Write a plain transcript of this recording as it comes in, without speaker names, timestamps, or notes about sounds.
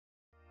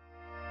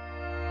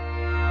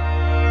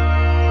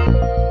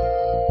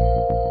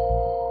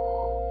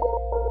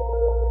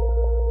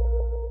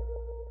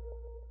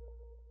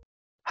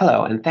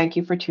Hello, and thank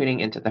you for tuning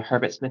into the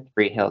Herbert Smith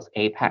Freehills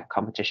APAC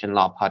Competition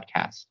Law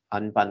Podcast,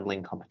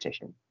 Unbundling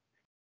Competition.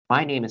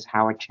 My name is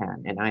Howard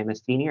Chan, and I am a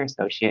Senior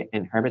Associate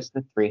in Herbert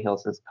Smith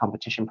Freehills'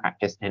 competition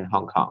practice in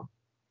Hong Kong.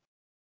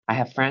 I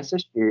have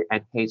Francis Xu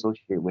and Hazel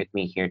Xu with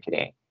me here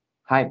today.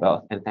 Hi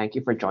both, and thank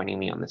you for joining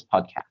me on this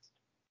podcast.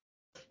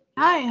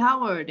 Hi,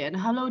 Howard, and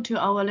hello to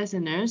our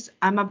listeners.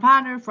 I'm a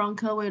partner from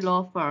Kewei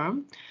Law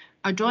Firm,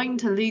 a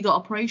joint legal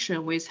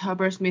operation with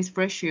Herbert Smith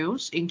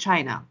Freehills in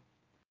China.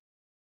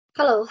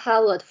 Hello,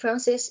 Howard,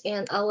 Francis,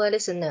 and our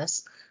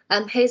listeners.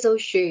 I'm Hazel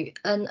Xu,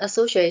 an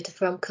associate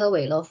from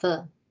Kewei Law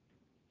Firm.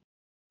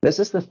 This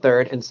is the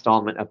third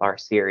installment of our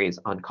series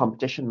on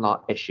competition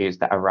law issues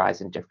that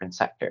arise in different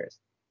sectors.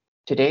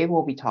 Today,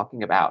 we'll be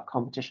talking about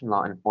competition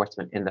law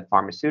enforcement in the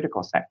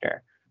pharmaceutical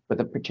sector,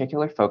 with a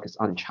particular focus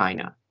on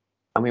China,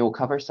 and we will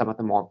cover some of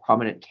the more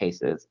prominent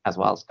cases as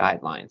well as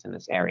guidelines in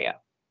this area.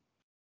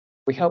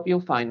 We hope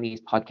you'll find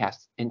these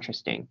podcasts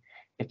interesting.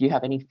 If you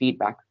have any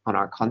feedback on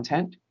our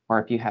content, or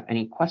if you have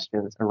any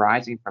questions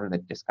arising from the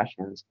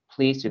discussions,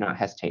 please do not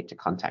hesitate to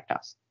contact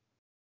us.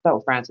 So,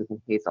 Francis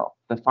and Hazel,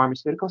 the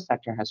pharmaceutical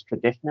sector has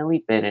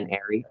traditionally been an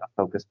area of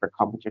focus for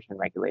competition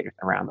regulators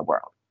around the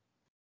world.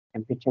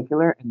 In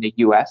particular, in the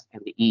US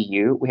and the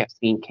EU, we have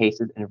seen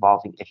cases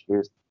involving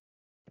issues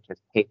such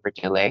as pay for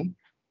delay,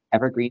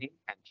 evergreening,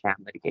 and sham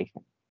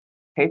litigation.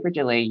 Pay for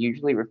delay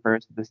usually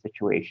refers to the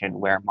situation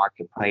where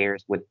market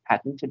players with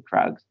patented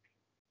drugs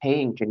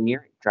paying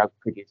generic drug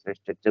producers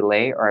to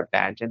delay or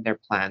abandon their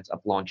plans of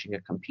launching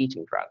a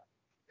competing drug.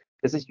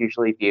 This is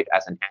usually viewed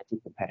as an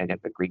anti-competitive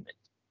agreement.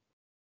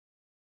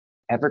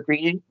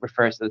 Evergreening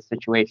refers to the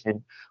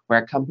situation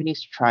where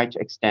companies try to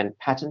extend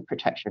patent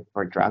protection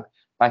for a drug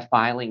by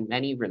filing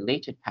many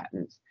related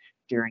patents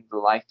during the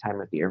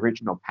lifetime of the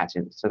original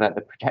patent so that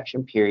the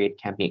protection period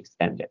can be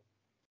extended.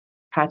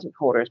 Patent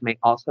holders may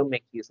also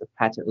make use of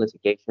patent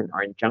litigation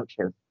or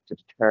injunctions to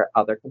deter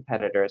other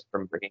competitors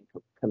from bringing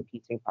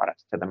competing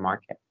products to the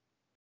market.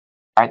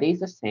 Are these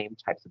the same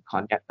types of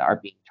conduct that are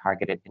being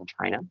targeted in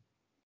China?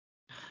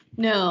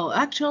 No,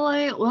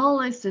 actually,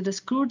 well-listed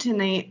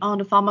scrutiny on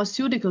the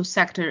pharmaceutical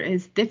sector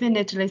is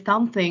definitely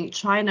something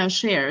China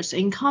shares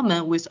in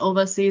common with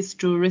overseas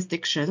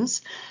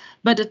jurisdictions,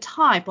 but the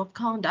type of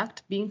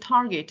conduct being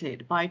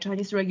targeted by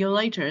Chinese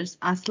regulators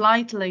are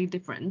slightly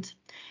different.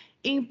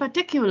 In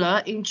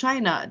particular, in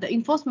China, the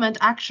enforcement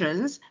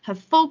actions have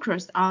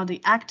focused on the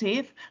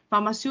active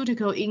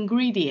pharmaceutical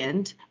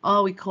ingredient,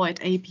 or we call it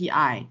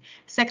API,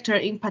 sector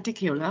in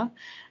particular.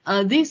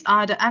 These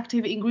are the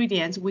active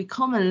ingredients we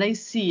commonly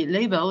see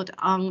labeled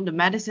on the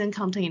medicine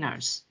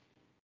containers.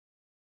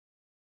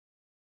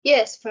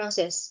 Yes,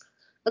 Francis.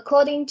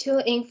 According to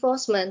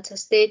enforcement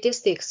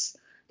statistics,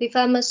 the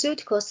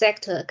pharmaceutical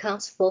sector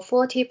accounts for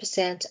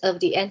 40% of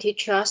the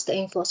antitrust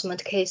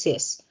enforcement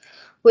cases,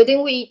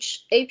 within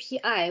which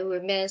API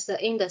remains the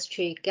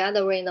industry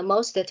gathering the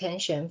most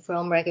attention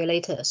from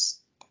regulators.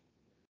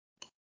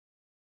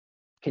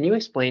 Can you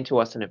explain to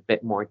us in a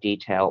bit more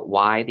detail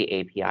why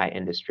the API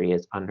industry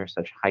is under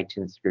such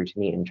heightened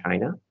scrutiny in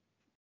China?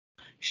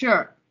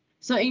 Sure.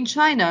 So in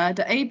China,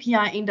 the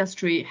API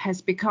industry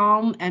has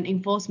become an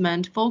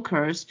enforcement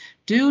focus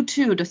due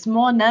to the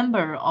small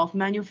number of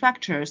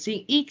manufacturers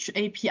in each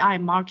API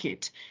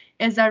market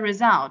as a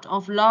result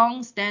of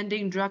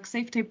long-standing drug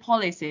safety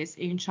policies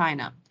in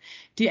China.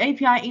 The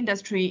API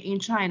industry in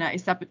China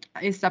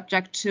is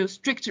subject to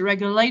strict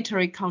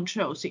regulatory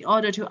controls in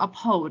order to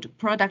uphold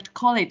product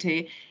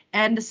quality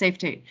and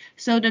safety.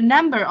 So the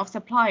number of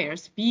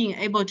suppliers being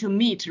able to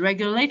meet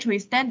regulatory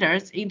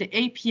standards in the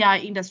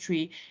API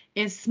industry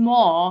is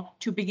small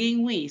to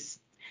begin with.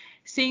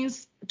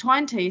 Since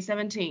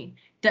 2017,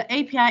 the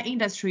API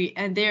industry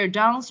and their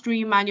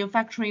downstream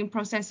manufacturing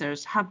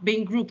processes have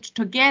been grouped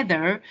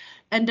together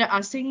under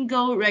a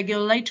single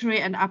regulatory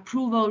and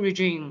approval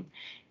regime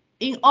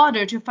in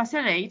order to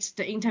facilitate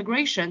the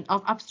integration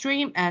of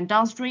upstream and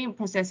downstream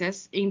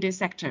processes in this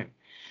sector.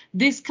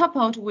 This,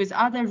 coupled with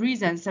other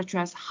reasons such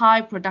as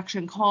high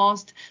production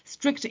cost,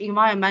 strict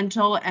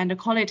environmental and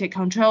quality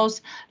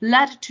controls,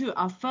 led to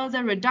a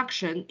further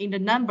reduction in the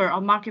number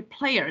of market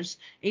players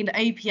in the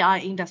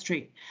API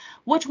industry.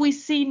 What we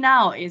see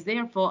now is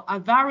therefore a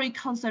very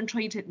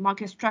concentrated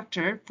market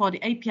structure for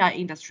the API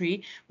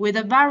industry, with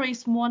a very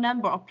small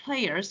number of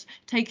players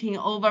taking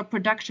over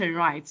production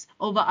rights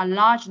over a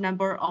large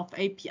number of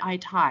API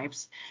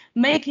types,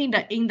 making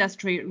the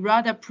industry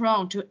rather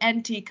prone to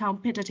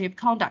anti-competitive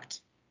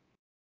conduct.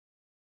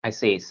 I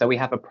see. So we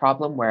have a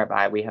problem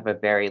whereby we have a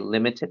very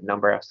limited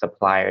number of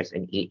suppliers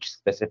in each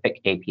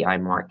specific API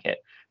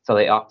market. So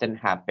they often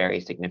have very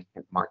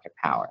significant market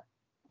power.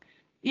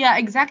 Yeah,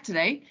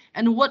 exactly.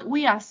 And what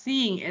we are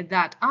seeing is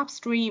that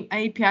upstream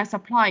API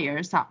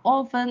suppliers are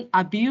often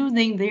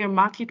abusing their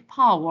market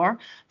power,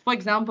 for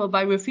example,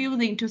 by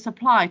refusing to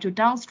supply to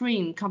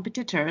downstream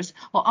competitors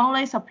or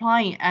only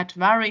supplying at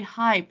very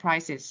high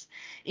prices.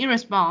 In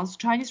response,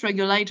 Chinese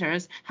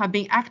regulators have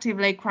been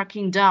actively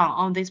cracking down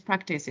on these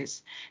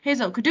practices.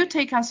 Hazel, could you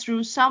take us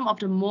through some of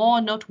the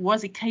more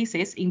noteworthy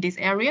cases in this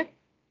area?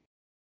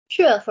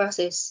 Sure,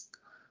 Francis.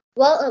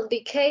 One of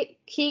the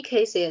key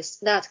cases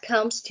that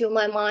comes to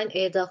my mind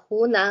is the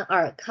Hunan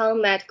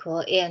Erkang Medical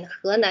and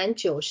Henan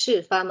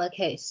Jiushi Pharma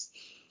case,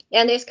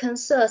 and it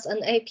concerns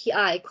an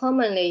API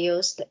commonly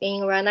used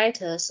in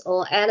rhinitis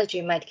or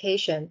allergy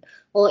medication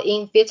or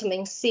in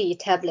vitamin C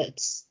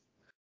tablets.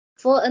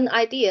 For an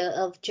idea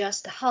of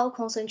just how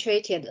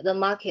concentrated the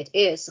market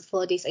is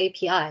for this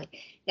API,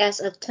 as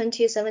of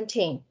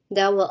 2017,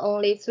 there were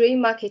only 3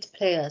 market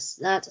players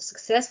that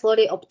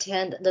successfully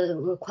obtained the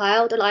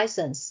required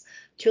license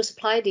to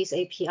supply this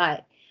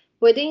API.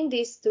 Within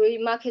these 3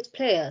 market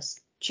players,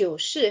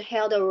 Jiushi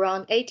held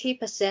around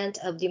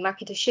 80% of the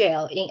market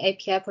share in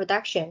API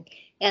production,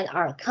 and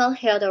Erkang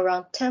held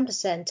around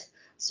 10%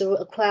 through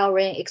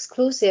acquiring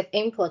exclusive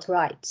import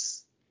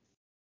rights.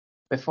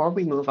 Before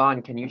we move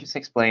on, can you just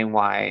explain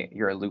why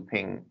you're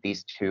looping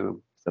these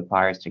two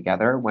suppliers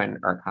together when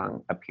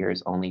Erkang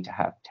appears only to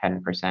have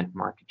 10%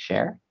 market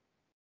share?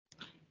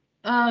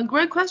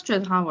 Great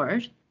question,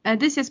 Howard. And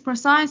this is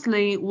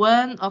precisely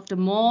one of the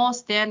more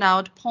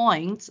standout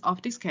points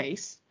of this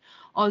case.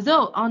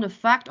 Although on the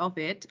fact of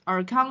it,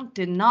 Erkang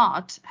did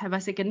not have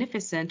a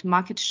significant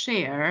market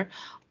share,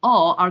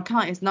 or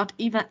Erkang is not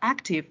even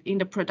active in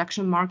the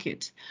production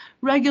market,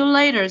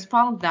 regulators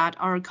found that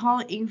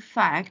Erkang in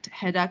fact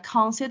had a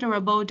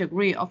considerable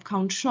degree of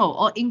control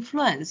or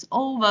influence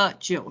over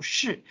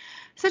Jiushi,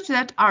 such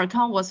that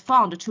Erkang was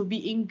found to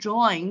be in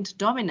joint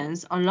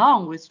dominance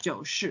along with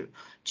Jiushi.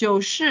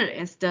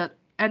 Jiushi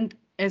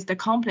is the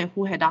company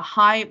who had a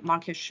high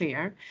market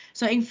share.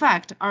 So in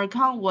fact,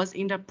 Erkang was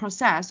in the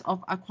process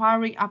of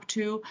acquiring up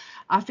to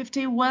a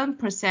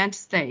 51%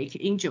 stake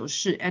in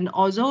Jiushi, and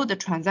although the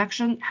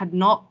transaction had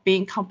not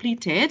been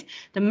completed,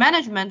 the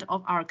management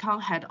of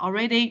Erkang had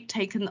already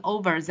taken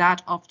over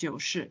that of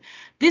Jiushi.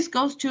 This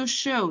goes to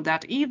show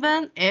that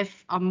even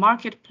if a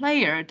market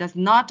player does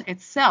not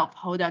itself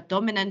hold a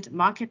dominant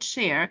market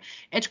share,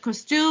 it could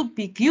still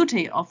be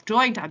guilty of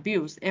joint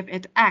abuse if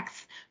it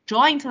acts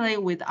jointly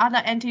with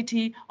other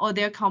entity or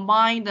their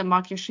combined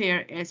market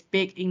share is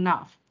big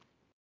enough.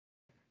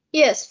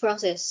 Yes,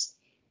 Francis.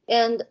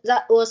 And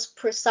that was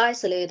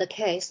precisely the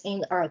case in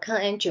the Erkang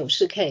and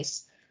Jiushi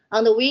case,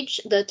 under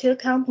which the 2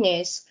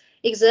 companies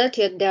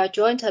exerted their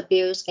joint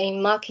abuse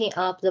in marking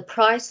up the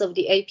price of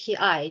the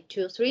API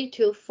to 3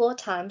 to 4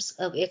 times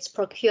of its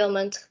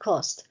procurement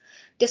cost,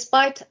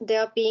 despite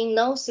there being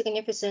no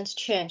significant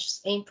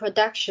changes in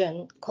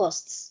production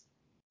costs.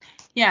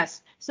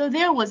 Yes, so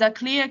there was a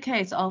clear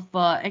case of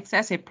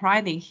excessive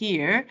pricing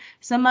here.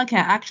 Someone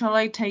can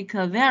actually take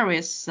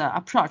various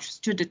approaches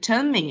to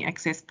determine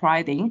excess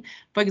pricing.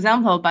 For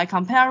example, by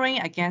comparing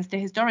against the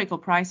historical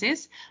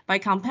prices, by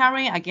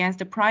comparing against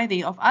the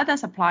pricing of other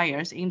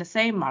suppliers in the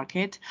same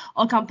market,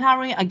 or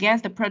comparing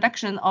against the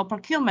production or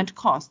procurement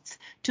costs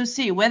to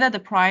see whether the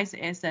price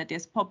is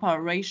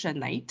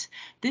disproportionate.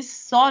 This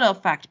sort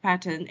of fact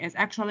pattern is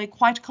actually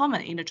quite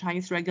common in the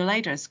Chinese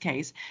regulators'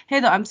 case.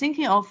 Heather, I'm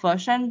thinking of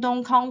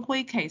Shandong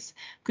Kanghui case.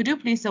 Could you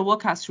please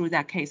walk us through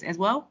that case as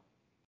well?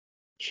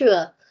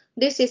 Sure.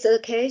 This is a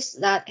case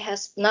that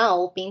has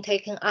now been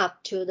taken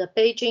up to the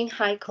Beijing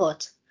High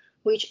Court,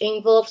 which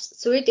involves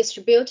 3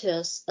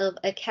 distributors of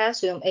a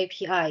calcium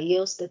API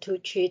used to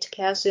treat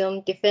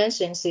calcium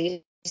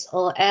deficiencies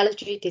or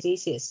allergy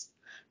diseases.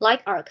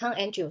 Like Erkang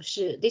and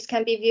Jiushi, this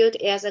can be viewed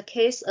as a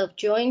case of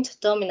joint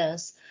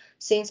dominance,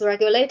 since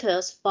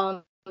regulators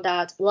found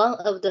that one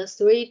of the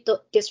 3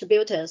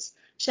 distributors,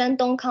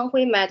 Shandong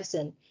Kanghui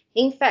Medicine,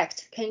 in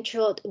fact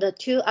controlled the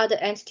 2 other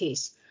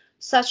entities,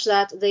 such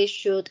that they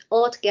should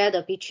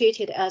altogether be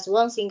treated as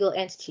one single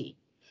entity.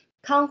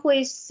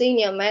 Kanghui's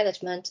senior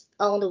management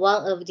owned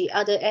one of the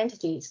other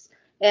entities,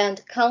 and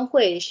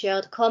Kanghui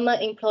shared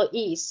common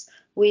employees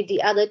with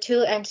the other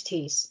 2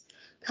 entities.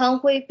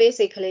 Kanghui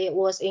basically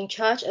was in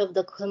charge of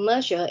the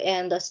commercial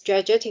and the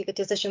strategic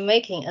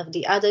decision-making of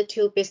the other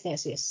 2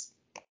 businesses.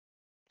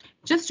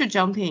 Just to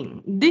jump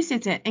in, this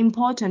is an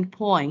important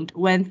point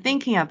when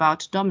thinking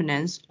about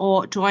dominance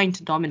or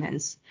joint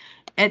dominance.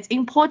 It's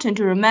important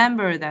to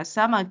remember that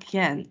someone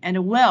can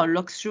and will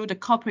look through the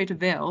corporate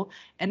veil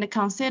and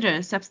consider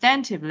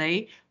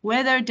substantively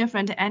whether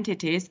different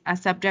entities are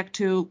subject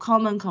to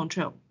common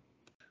control.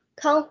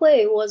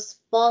 Kanghui was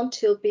found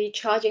to be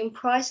charging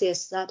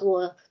prices that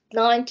were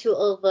 9 to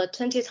over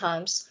 20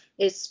 times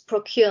its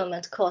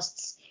procurement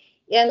costs,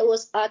 and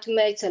was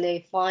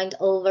ultimately fined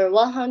over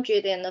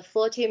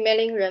 140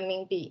 million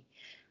renminbi.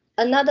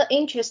 Another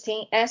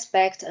interesting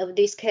aspect of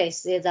this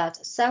case is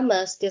that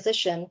Summers'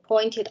 decision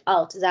pointed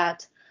out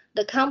that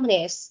the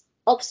companies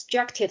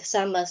obstructed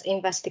Summers'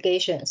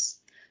 investigations.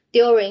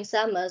 During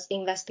Summers'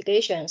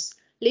 investigations,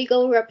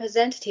 legal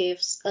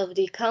representatives of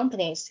the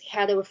companies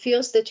had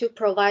refused to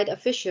provide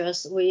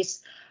officials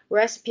with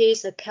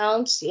recipes,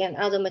 accounts, and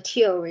other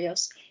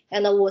materials,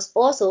 and was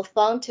also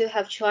found to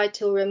have tried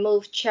to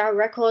remove chat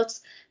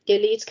records,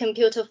 delete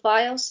computer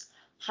files,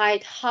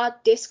 hide hard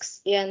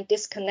disks, and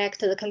disconnect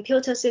the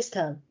computer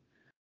system.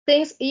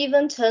 Things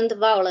even turned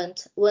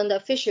violent when the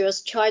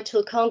officials tried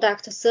to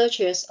conduct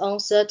searches on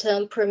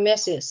certain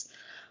premises,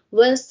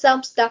 when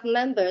some staff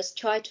members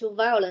try to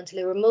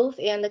violently remove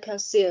and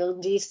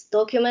conceal these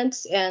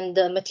documents and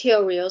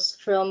materials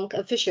from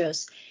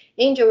officials,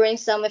 injuring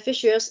some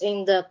officials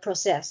in the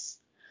process.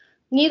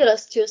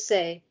 Needless to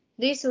say,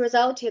 this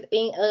resulted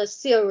in a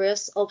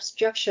serious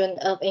obstruction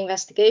of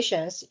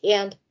investigations,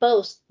 and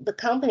both the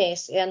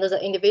companies and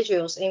the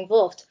individuals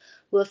involved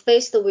were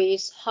faced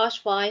with harsh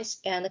fines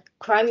and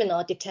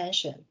criminal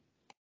detention.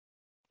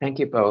 Thank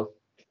you both.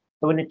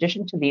 So in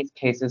addition to these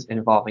cases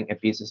involving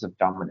abuses of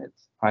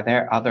dominance, are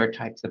there other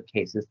types of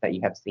cases that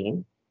you have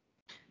seen?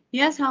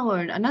 Yes,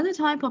 Howard. Another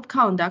type of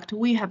conduct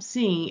we have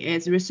seen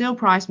is resale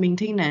price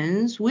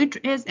maintenance, which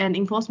is an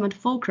enforcement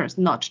focus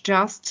not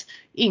just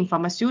in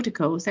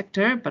pharmaceutical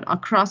sector, but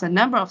across a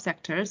number of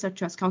sectors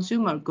such as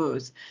consumer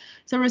goods.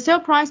 So resale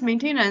price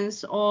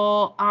maintenance,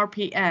 or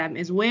RPM,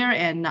 is where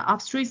an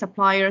upstream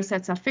supplier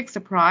sets a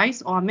fixed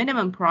price or a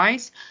minimum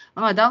price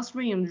on a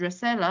downstream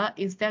reseller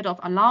instead of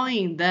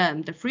allowing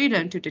them the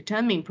freedom to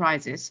determine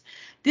prices.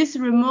 This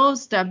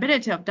removes the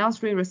ability of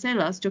downstream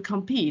resellers to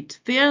compete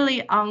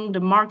fairly on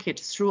the market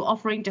through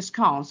offering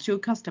discounts to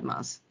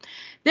customers.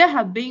 There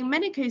have been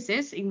many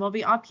cases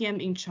involving RPM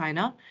in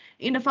China.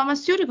 In the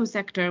pharmaceutical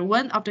sector,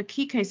 one of the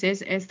key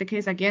cases is the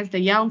case against the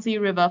Yangtze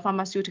River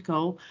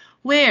Pharmaceutical,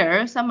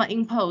 where someone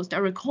imposed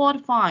a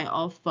record fine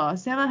of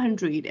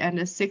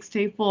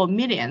 764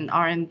 million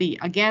RMB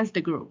against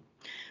the group,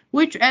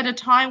 which at the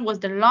time was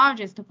the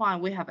largest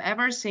fine we have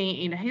ever seen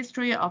in the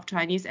history of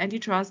Chinese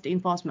antitrust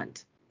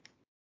enforcement.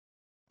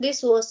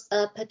 This was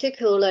a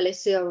particularly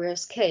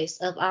serious case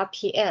of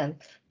RPM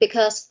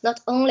because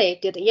not only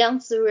did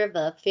Yangtze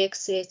River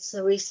fix its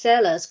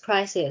resellers'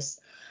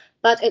 prices,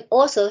 but it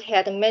also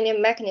had many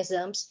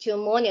mechanisms to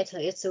monitor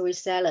its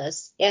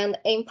resellers and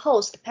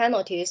imposed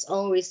penalties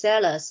on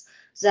resellers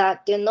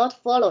that did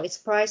not follow its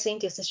pricing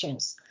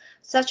decisions,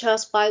 such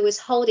as by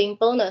withholding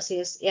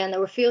bonuses and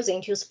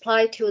refusing to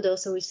supply to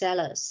those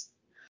resellers.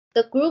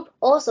 The group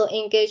also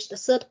engaged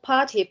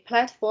third-party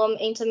platform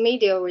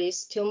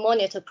intermediaries to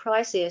monitor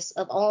prices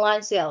of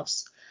online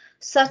sales,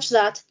 such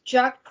that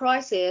drug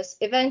prices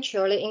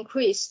eventually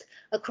increased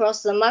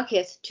across the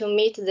market to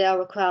meet their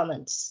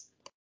requirements.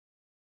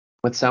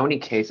 With so many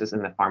cases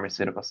in the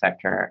pharmaceutical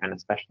sector, and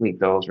especially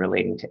those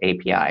relating to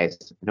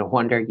APIs, no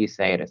wonder you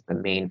say it is the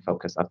main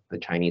focus of the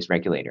Chinese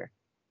regulator.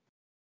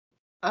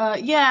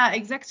 Yeah,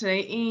 exactly.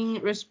 In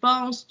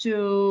response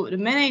to the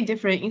many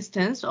different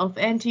instances of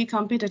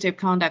anti-competitive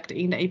conduct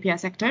in the API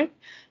sector,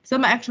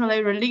 some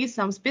actually released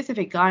some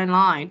specific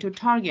guideline to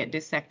target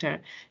this sector.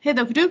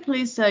 Heather, could you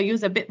please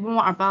use a bit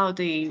more about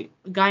the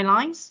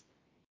guidelines?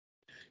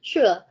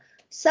 Sure.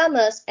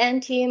 SAMR's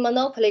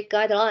anti-monopoly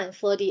guideline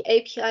for the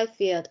API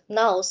field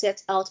now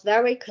sets out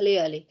very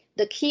clearly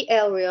the key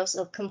areas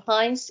of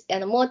compliance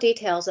and more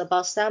details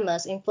about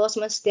SAMR's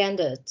enforcement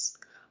standards.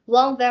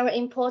 One very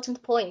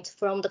important point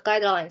from the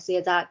guidelines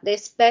is that they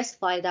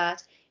specify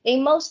that,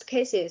 in most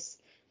cases,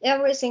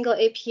 every single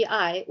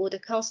API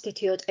would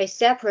constitute a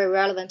separate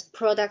relevant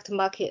product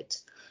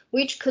market,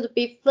 which could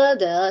be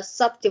further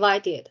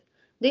subdivided.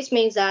 This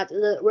means that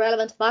the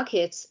relevant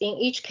markets in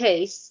each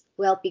case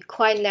will be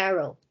quite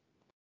narrow.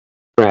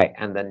 Right,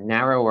 and the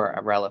narrower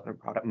a relevant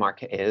product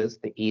market is,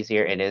 the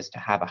easier it is to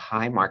have a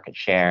high market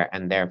share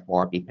and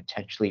therefore be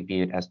potentially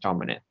viewed as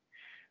dominant.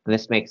 And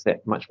this makes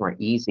it much more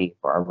easy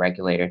for a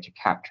regulator to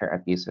capture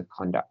abusive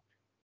conduct.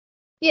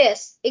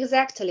 Yes,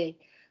 exactly.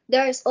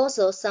 There is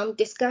also some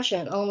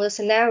discussion on the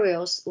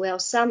scenarios where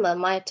SAMR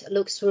might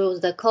look through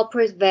the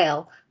corporate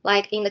veil,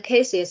 like in the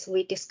cases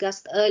we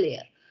discussed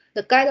earlier.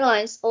 The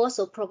guidelines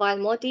also provide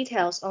more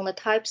details on the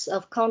types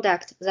of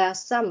conduct that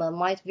SAMR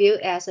might view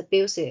as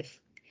abusive.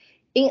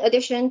 In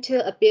addition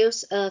to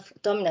abuse of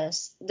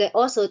dominance, they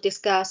also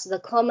discuss the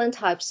common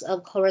types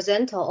of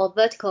horizontal or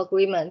vertical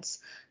agreements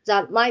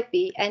that might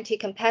be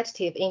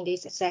anti-competitive in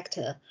this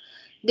sector.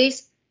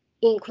 These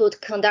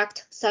include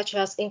conduct such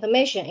as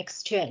information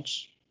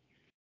exchange.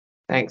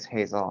 Thanks,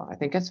 Hazel. I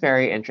think it's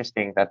very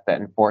interesting that the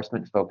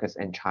enforcement focus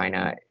in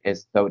China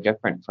is so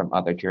different from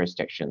other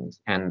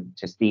jurisdictions, and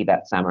to see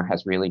that SAMR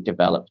has really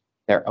developed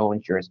their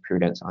own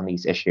jurisprudence on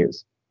these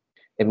issues.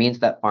 It means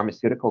that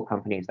pharmaceutical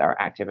companies that are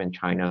active in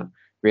China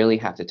really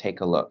have to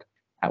take a look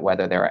at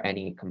whether there are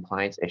any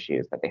compliance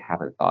issues that they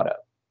haven't thought of.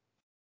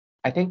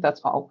 I think that's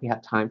all we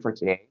have time for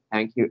today.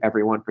 Thank you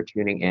everyone for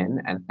tuning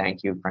in, and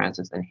thank you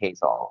Francis and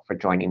Hazel for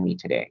joining me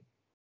today.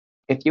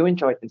 If you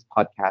enjoyed this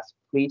podcast,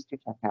 please do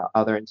check out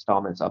other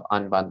installments of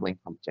Unbundling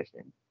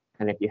Competition.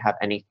 And if you have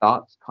any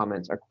thoughts,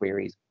 comments, or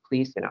queries,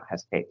 please do not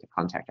hesitate to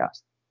contact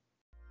us.